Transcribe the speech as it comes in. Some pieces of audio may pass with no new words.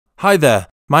Hi there,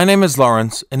 my name is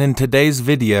Lawrence, and in today's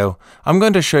video I'm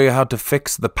going to show you how to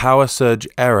fix the power surge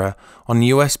error on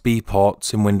USB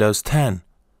ports in Windows 10.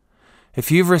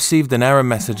 If you've received an error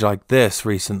message like this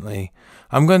recently,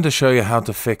 I'm going to show you how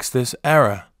to fix this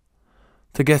error.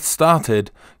 To get started,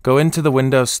 go into the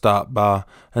Windows Start bar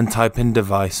and type in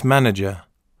Device Manager.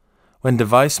 When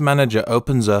Device Manager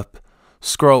opens up,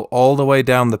 scroll all the way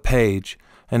down the page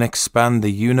and expand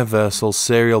the Universal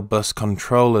Serial Bus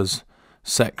Controllers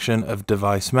section of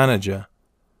Device Manager.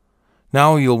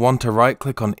 Now you'll want to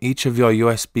right-click on each of your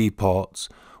USB ports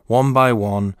one by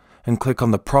one and click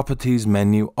on the Properties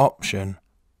menu option.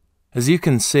 As you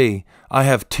can see, I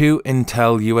have two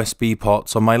Intel USB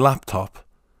ports on my laptop.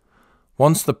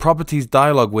 Once the Properties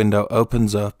dialog window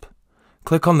opens up,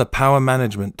 click on the Power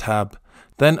Management tab,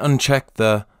 then uncheck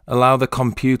the Allow the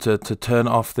computer to turn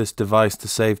off this device to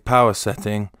save power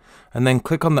setting, and then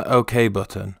click on the OK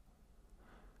button.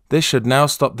 This should now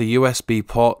stop the USB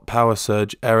port power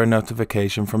surge error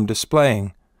notification from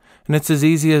displaying, and it's as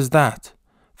easy as that.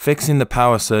 Fixing the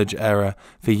power surge error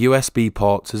for USB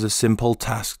ports is a simple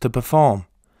task to perform.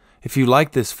 If you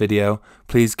like this video,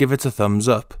 please give it a thumbs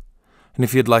up, and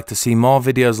if you'd like to see more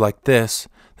videos like this,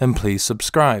 then please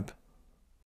subscribe.